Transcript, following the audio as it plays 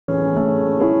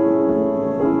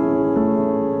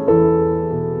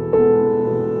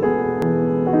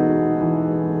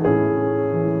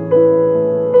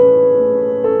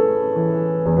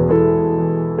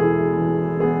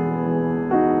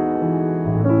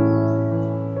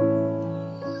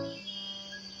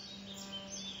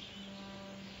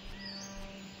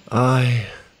What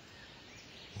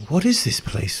is this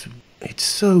place? It's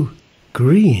so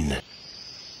green.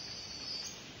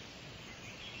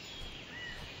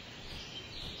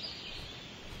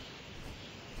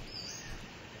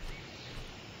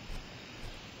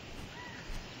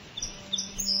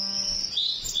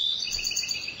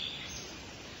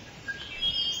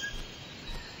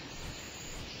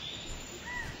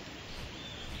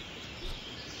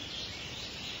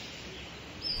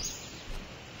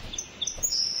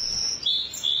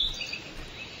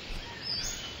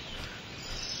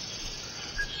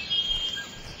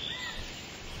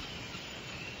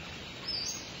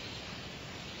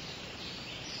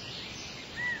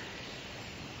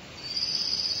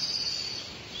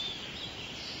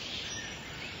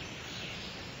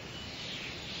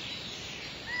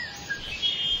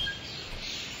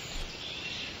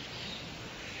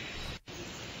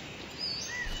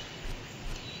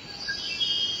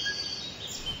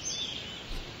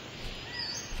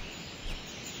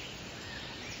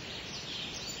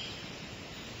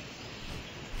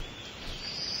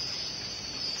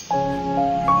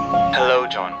 Hello,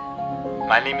 John.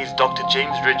 My name is Dr.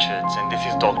 James Richards and this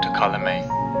is Dr. Carla May.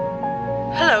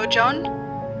 Hello, John.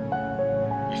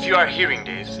 If you are hearing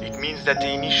this, it means that the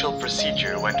initial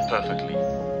procedure went perfectly.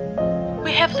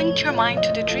 We have linked your mind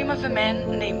to the dream of a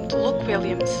man named Luke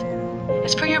Williams.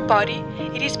 As for your body,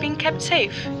 it is being kept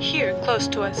safe, here, close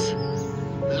to us.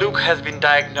 Luke has been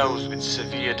diagnosed with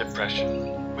severe depression.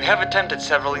 We have attempted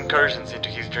several incursions into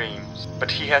his dreams,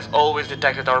 but he has always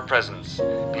detected our presence,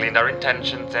 gleaned our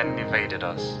intentions and evaded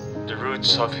us. The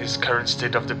roots of his current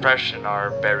state of depression are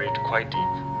buried quite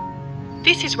deep.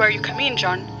 This is where you come in,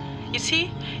 John. You see,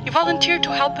 you volunteered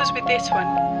to help us with this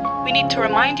one. We need to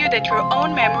remind you that your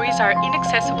own memories are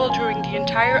inaccessible during the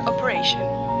entire operation.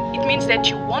 It means that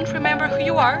you won't remember who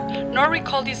you are, nor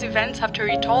recall these events after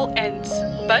it all ends.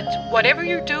 But whatever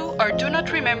you do or do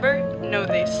not remember, know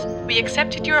this. We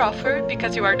accepted your offer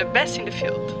because you are the best in the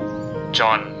field.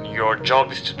 John, your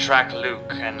job is to track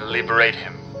Luke and liberate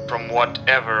him from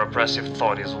whatever oppressive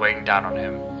thought is weighing down on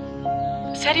him.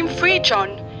 Set him free,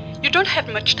 John. You don't have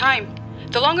much time.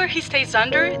 The longer he stays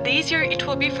under, the easier it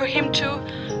will be for him to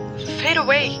fade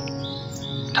away.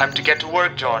 Time to get to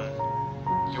work, John.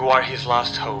 You are his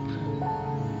last hope.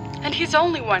 And his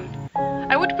only one.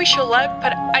 I would wish you luck,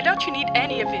 but I doubt you need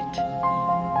any of it.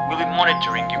 We'll be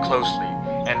monitoring you closely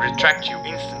and retract you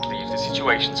instantly if the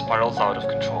situation spirals out of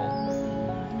control.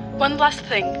 One last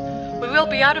thing. We will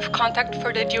be out of contact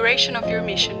for the duration of your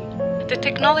mission. The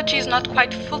technology is not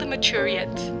quite fully mature yet.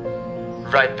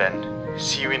 Right then.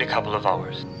 See you in a couple of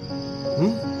hours.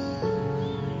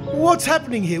 What's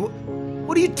happening here?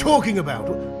 What are you talking about?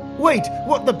 Wait,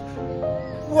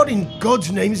 what in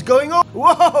God's name is going on?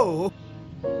 Whoa!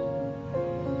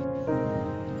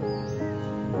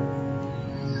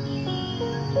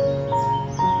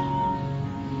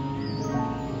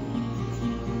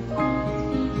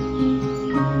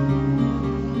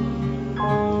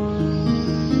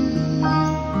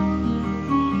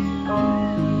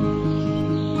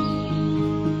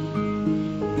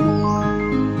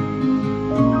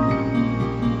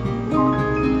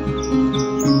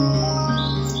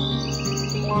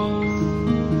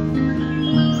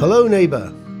 Hello,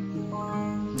 neighbour.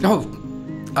 Oh,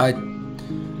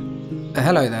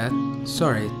 hello there.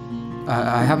 Sorry.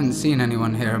 I haven't seen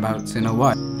anyone hereabouts in a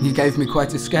while. You gave me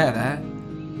quite a scare there.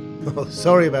 Oh,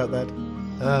 sorry about that.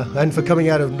 And for coming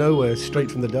out of nowhere,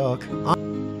 straight from the dark.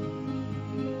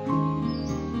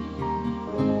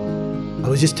 I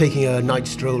was just taking a night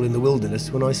stroll in the wilderness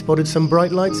when I spotted some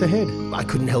bright lights ahead. I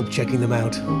couldn't help checking them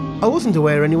out. I wasn't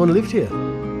aware anyone lived here.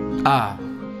 Ah,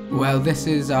 well, this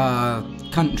is our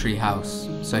country house,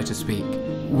 so to speak.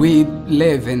 We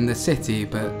live in the city,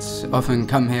 but often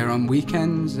come here on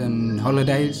weekends and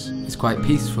holidays. It's quite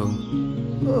peaceful.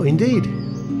 Oh, indeed.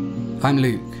 I'm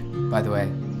Luke, by the way.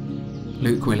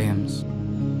 Luke Williams.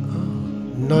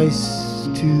 Nice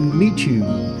to meet you,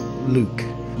 Luke.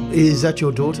 Is that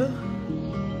your daughter?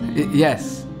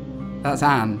 Yes, that's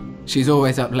Anne. She's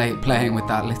always up late playing with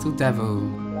that little devil.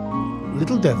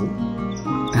 Little devil?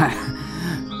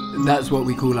 That's what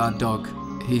we call our dog.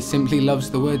 He simply loves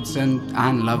the woods and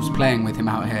Anne loves playing with him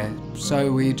out here,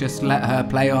 so we just let her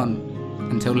play on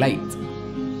until late.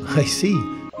 I see.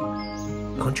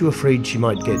 Aren't you afraid she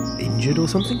might get injured or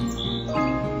something?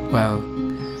 Well,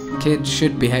 kids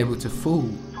should be able to fall,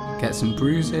 get some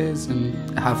bruises and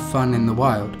have fun in the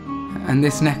wild. And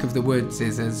this neck of the woods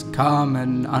is as calm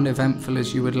and uneventful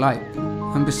as you would like.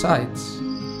 And besides,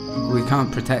 we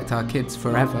can't protect our kids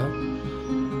forever.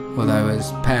 Although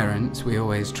as parents we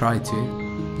always try to.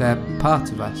 They're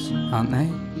part of us, aren't they?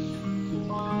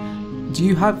 Do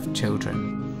you have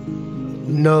children?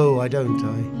 No, I don't.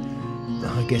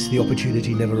 I guess the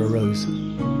opportunity never arose.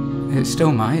 It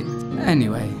still might.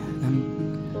 Anyway,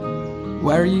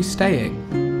 where are you staying?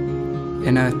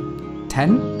 In a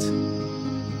tent?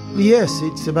 Yes,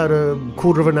 it's about a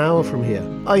quarter of an hour from here.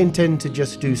 I intend to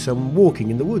just do some walking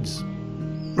in the woods.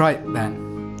 Right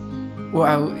then.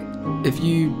 Well, if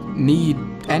you need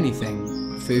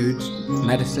anything, food,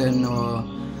 medicine, or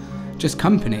just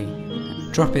company,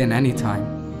 drop in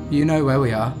anytime. You know where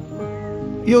we are.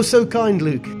 You're so kind,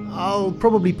 Luke. I'll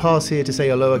probably pass here to say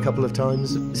hello a couple of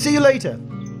times. See you later.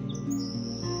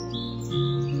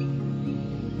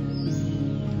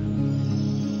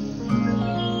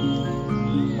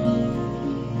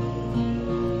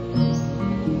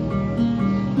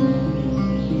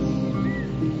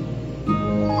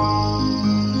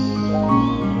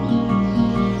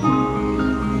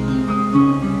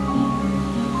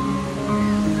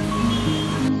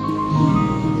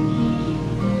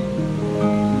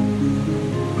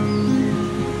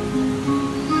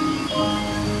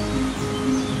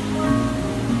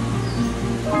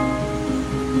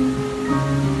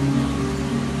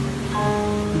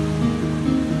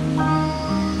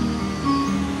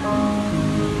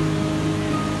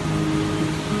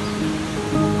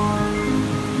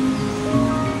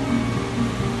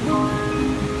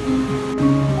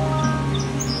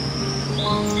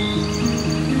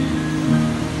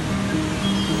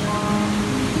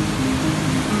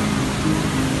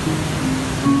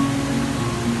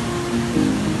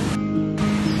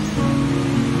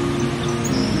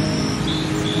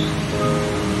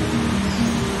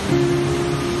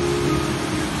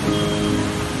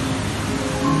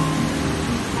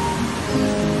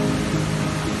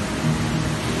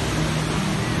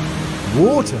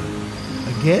 Water?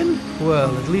 Again?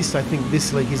 Well, at least I think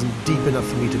this lake isn't deep enough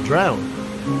for me to drown.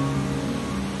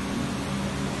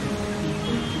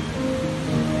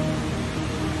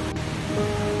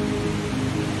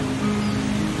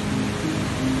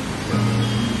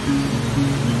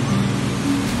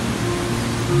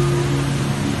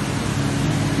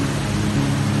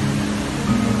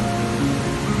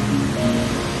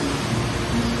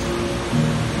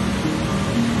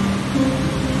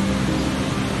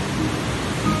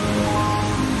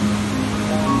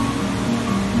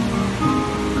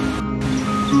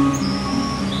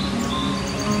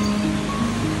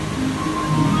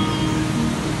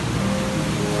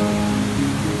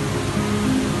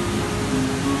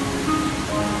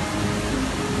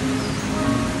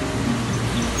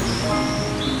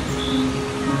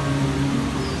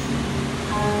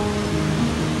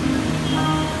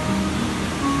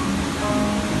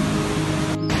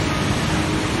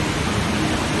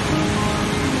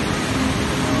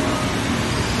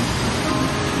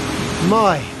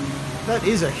 My, that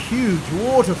is a huge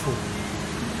waterfall.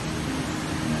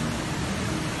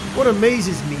 What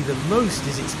amazes me the most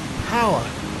is its power.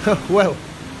 Well,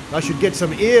 I should get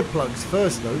some earplugs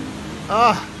first though.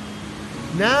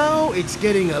 Now it's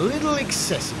getting a little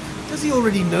excessive. Does he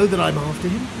already know that I'm after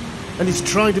him? And is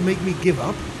trying to make me give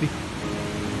up?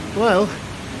 Well,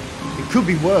 it could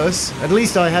be worse. At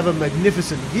least I have a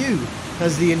magnificent view,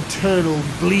 as the internal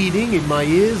bleeding in my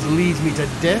ears leads me to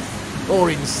death.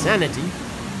 Or insanity.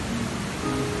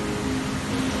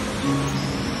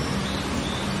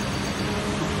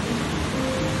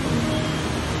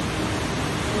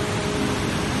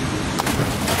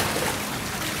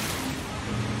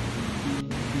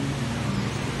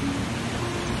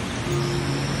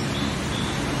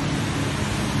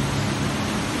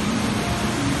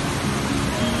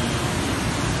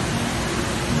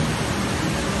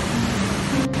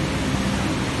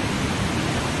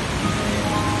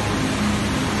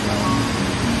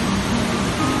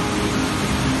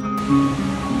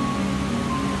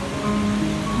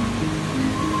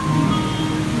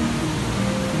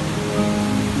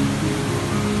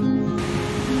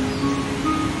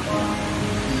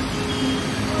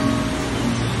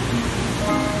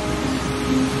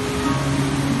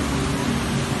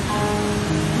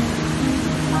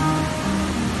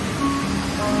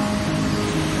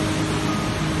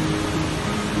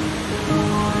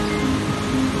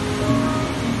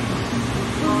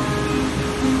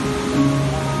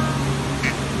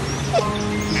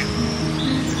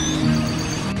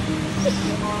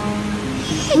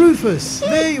 Rufus,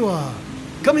 there you are.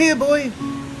 Come here, boy.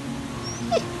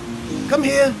 Come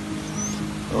here.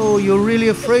 Oh, you're really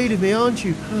afraid of me, aren't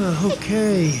you?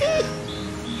 Okay.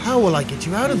 How will I get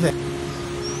you out of there?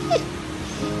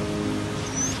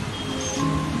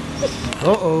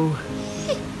 Uh-oh.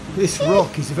 This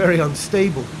rock is very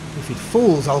unstable. If it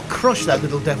falls, I'll crush that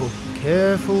little devil.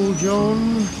 Careful,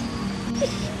 John.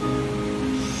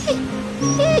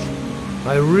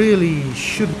 I really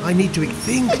shouldn't. I need to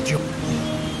think, John.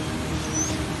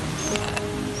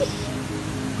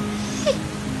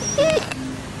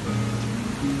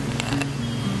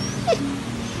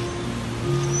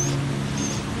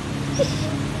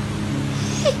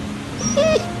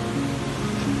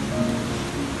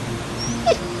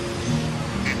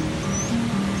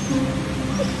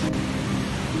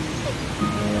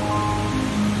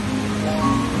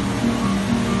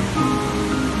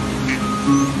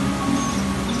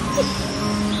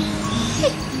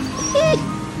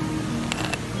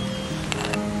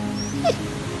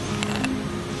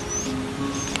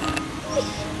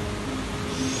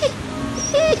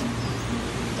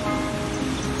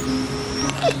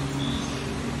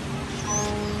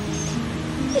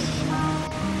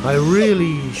 I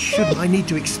really shouldn't. I need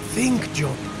to think,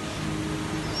 John.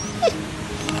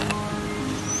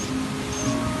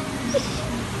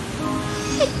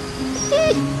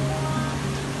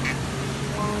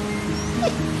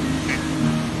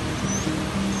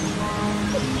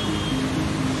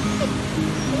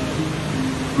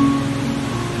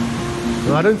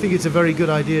 No, I don't think it's a very good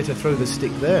idea to throw the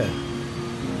stick there.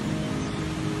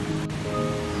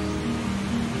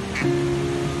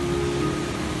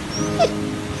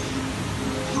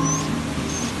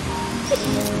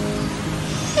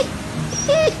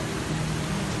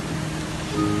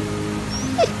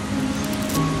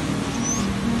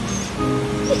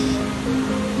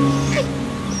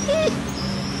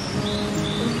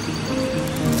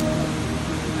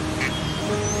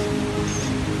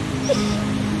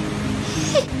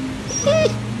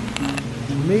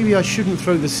 Maybe I shouldn't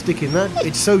throw the stick in that.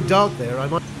 It's so dark there, I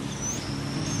might...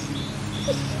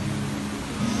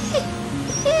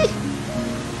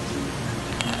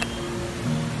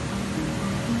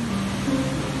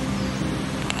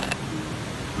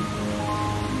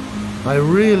 I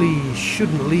really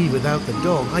shouldn't leave without the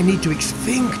dog. I need to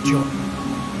think, John.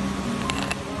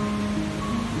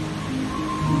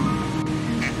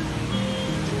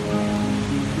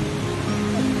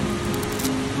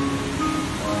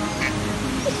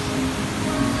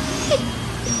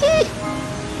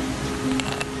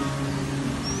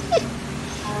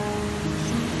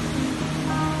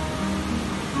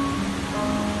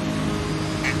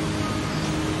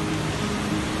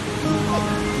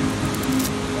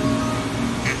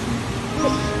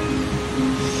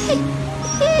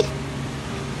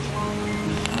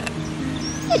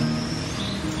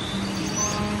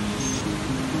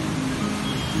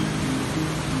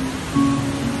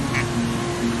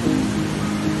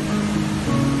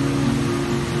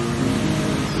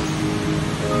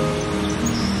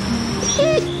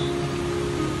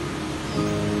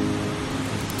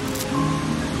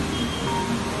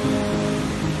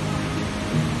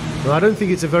 No, I don't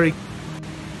think it's a very...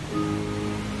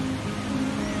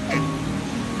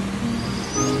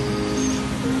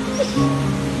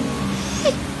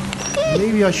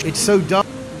 Maybe I should... It's so dark.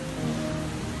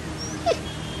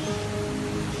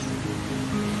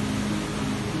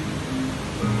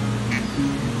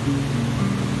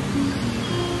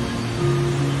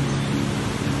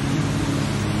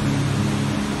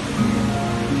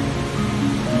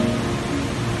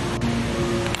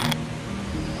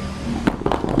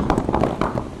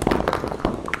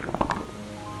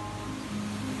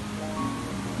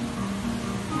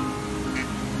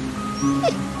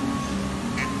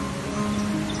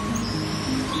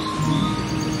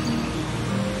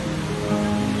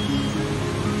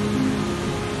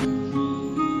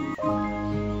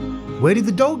 Where did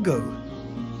the dog go?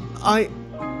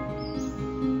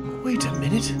 Wait a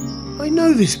minute. I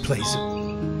know this place.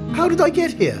 How did I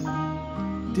get here?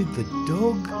 Did the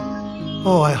dog...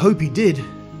 Oh, I hope he did.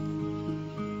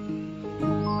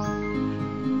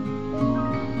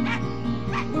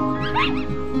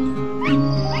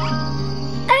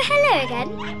 Oh, hello again.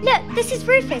 Look, this is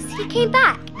Rufus. He came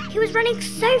back. He was running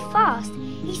so fast.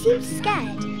 He seemed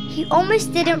scared. He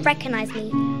almost didn't recognize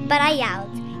me, but I yelled.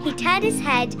 He turned his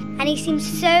head and he seemed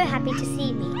so happy to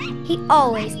see me. He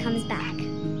always comes back.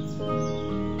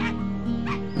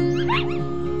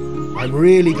 I'm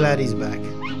really glad he's back.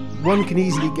 One can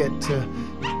easily get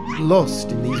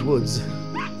lost in these woods.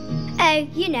 Oh,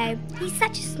 you know, he's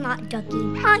such a smart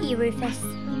doggy, aren't you, Rufus?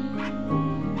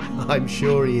 I'm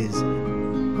sure he is.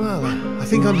 Well, I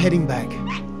think I'm heading back.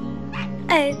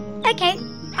 Oh, okay.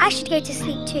 I should go to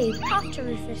sleep too, after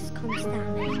Rufus calms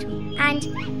down a little. And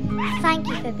thank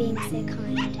you for being so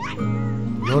kind.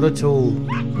 Not at all.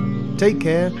 Take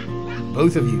care,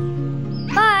 both of you.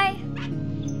 Bye!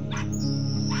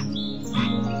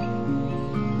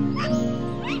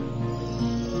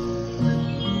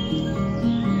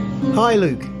 Hi,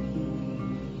 Luke.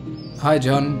 Hi,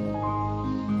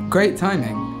 John. Great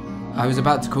timing. I was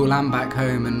about to call Anne back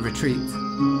home and retreat.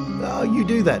 Oh, you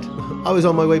do that. I was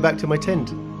on my way back to my tent.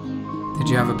 Did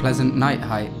you have a pleasant night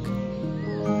hike?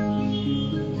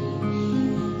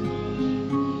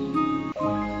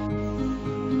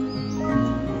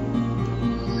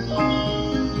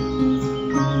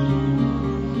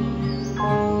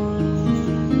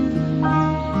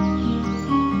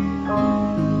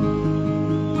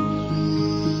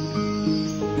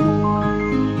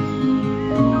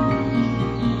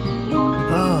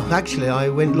 Actually, I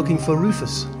went looking for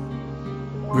Rufus.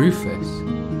 Rufus?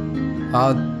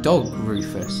 Our dog,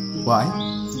 Rufus. Why?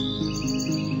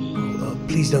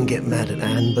 Please don't get mad at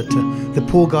Anne, but the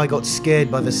poor guy got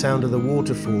scared by the sound of the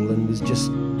waterfall and was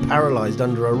just paralysed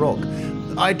under a rock.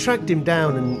 I tracked him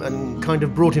down and kind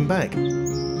of brought him back.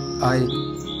 I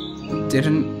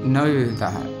didn't know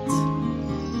that.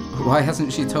 Why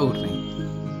hasn't she told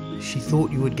me? She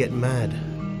thought you would get mad.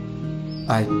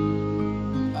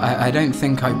 I don't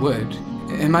think I would.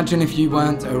 Imagine if you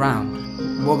weren't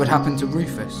around. What would happen to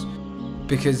Rufus?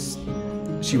 Because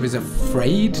she was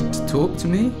afraid to talk to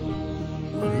me?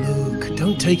 Luke,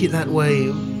 don't take it that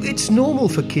way. It's normal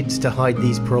for kids to hide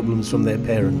these problems from their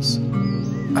parents.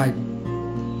 I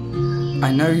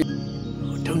know...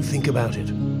 Don't think about it.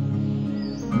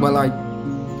 Well, Are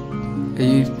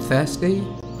you thirsty?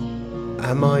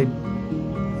 Am I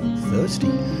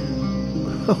thirsty?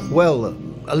 Well,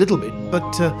 a little bit,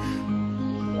 but...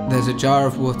 There's a jar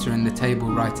of water in the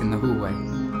table right in the hallway.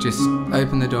 Just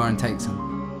open the door and take some.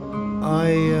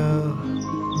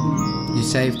 You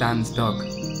saved Anne's dog,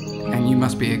 and you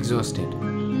must be exhausted.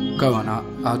 Go on,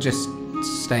 I'll just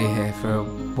stay here for a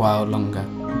while longer.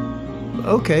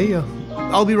 Okay,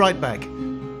 I'll be right back.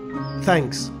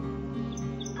 Thanks.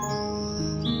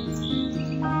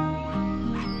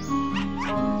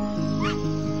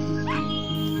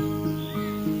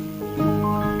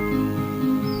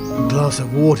 A glass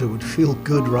of water would feel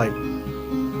good, right?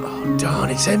 Oh, darn,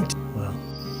 it's empty. Well,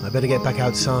 I better get back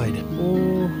outside.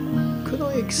 Or could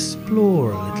I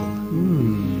explore a little?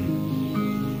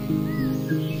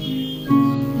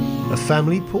 A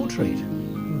family portrait.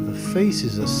 The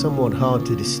faces are somewhat hard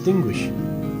to distinguish,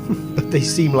 but they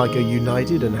seem like a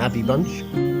united and happy bunch.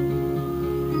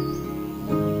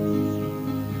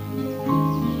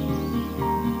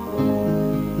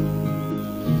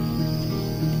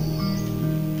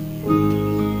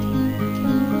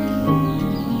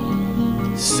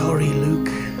 Sorry, Luke,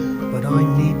 but I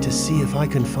need to see if I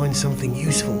can find something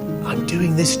useful. I'm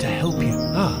doing this to help you.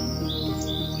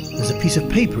 There's a piece of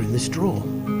paper in this drawer.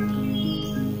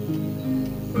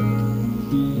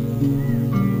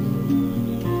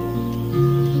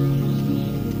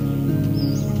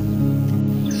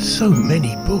 So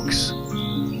many books.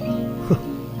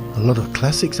 A lot of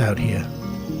classics out here.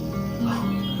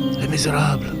 Les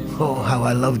Miserables. Oh, how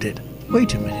I loved it.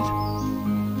 Wait a minute.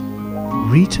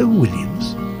 Rita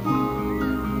Williams?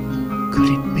 Could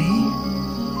it be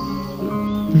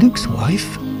Luke's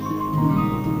wife?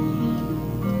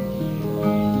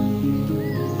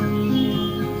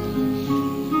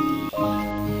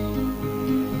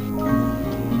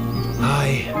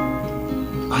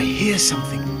 I hear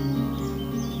something.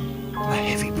 A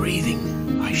heavy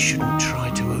breathing. I shouldn't try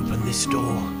to open this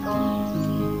door.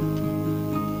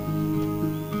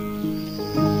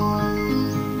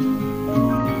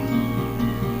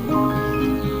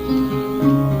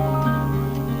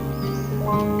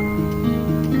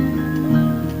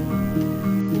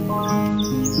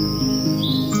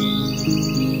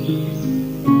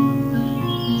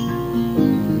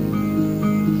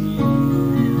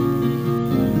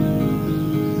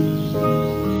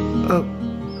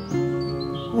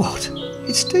 What?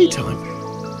 It's daytime.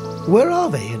 Where are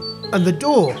they? And the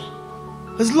door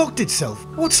has locked itself.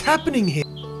 What's happening here?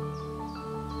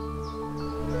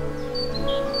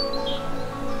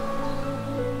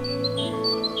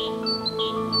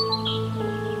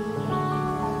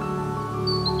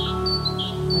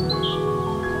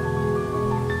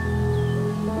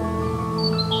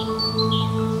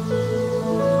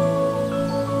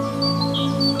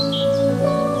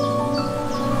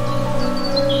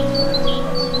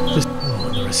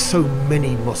 So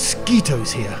many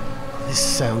mosquitoes here. This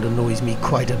sound annoys me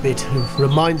quite a bit. It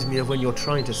reminds me of when you're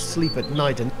trying to sleep at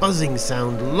night and buzzing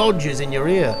sound lodges in your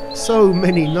ear. So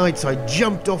many nights I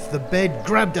jumped off the bed,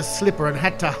 grabbed a slipper and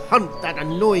had to hunt that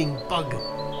annoying bug.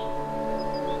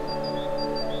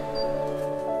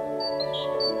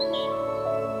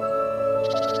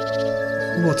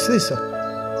 What's this?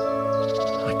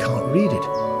 I can't read it.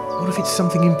 What if it's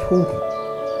something important?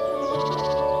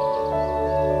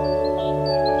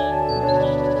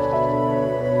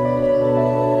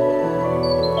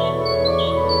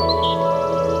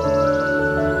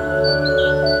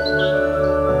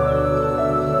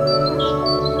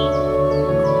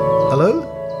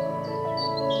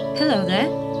 there?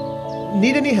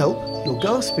 Need any help? You're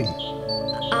gasping.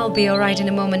 I'll be alright in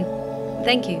a moment.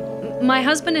 Thank you. My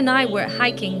husband and I were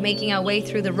hiking, making our way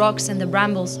through the rocks and the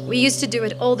brambles. We used to do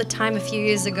it all the time a few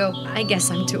years ago. I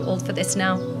guess I'm too old for this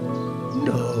now.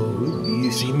 No,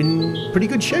 you seem in pretty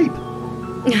good shape.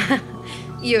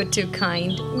 You're too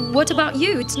kind. What about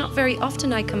you? It's not very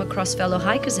often I come across fellow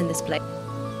hikers in this place.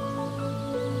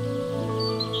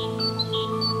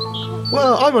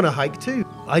 Well, I'm on a hike too.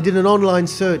 I did an online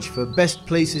search for best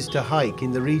places to hike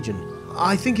in the region.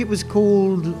 I think it was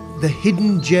called The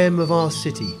Hidden Gem of Our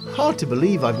City. Hard to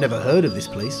believe I've never heard of this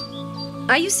place.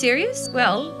 Are you serious?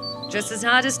 Well, just as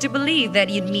hard as to believe that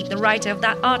you'd meet the writer of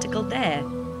that article there.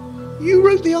 You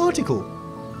wrote the article?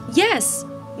 Yes.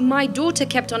 My daughter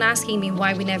kept on asking me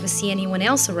why we never see anyone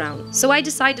else around. So I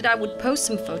decided I would post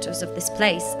some photos of this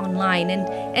place online and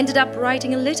ended up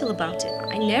writing a little about it.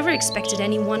 I never expected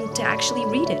anyone to actually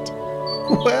read it.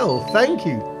 Well, thank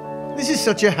you. This is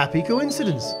such a happy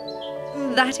coincidence.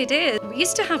 That it is. We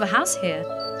used to have a house here.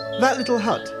 That little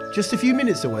hut, just a few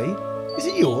minutes away, is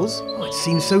it yours? Oh, it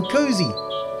seems so cozy.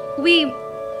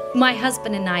 My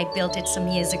husband and I built it some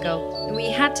years ago. We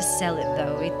had to sell it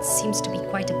though. It seems to be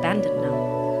quite abandoned now.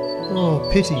 Oh,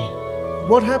 pity.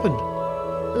 What happened?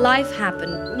 Life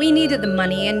happened. We needed the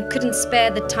money and couldn't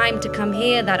spare the time to come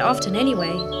here that often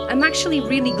anyway. I'm actually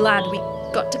really glad we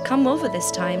got to come over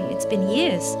this time. It's been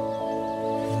years.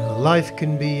 Life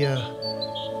can be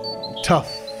tough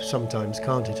sometimes,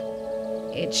 can't it?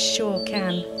 It sure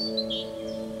can.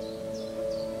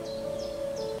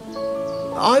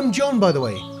 I'm John, by the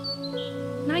way.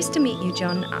 Nice to meet you,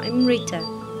 John. I'm Rita.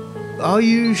 Are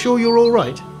you sure you're all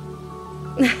right?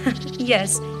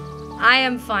 Yes, I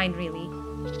am fine, really.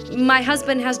 My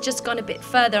husband has just gone a bit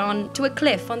further on to a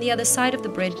cliff on the other side of the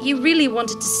bridge. He really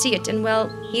wanted to see it, and well,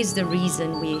 he's the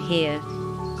reason we're here.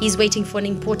 He's waiting for an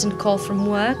important call from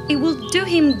work. It will do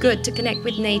him good to connect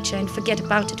with nature and forget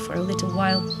about it for a little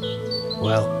while.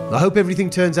 Well, I hope everything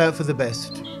turns out for the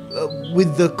best.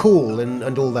 With the call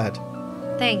and all that.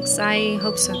 Thanks, I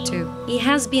hope so too. He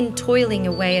has been toiling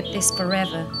away at this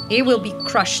forever. He will be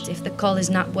crushed if the call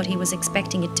is not what he was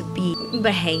expecting it to be.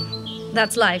 But hey,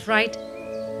 that's life, right?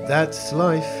 That's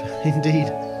life, indeed.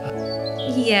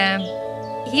 Yeah,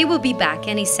 he will be back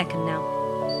any second now.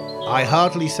 I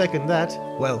heartily second that.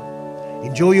 Well,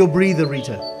 enjoy your breather,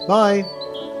 Rita. Bye.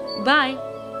 Bye.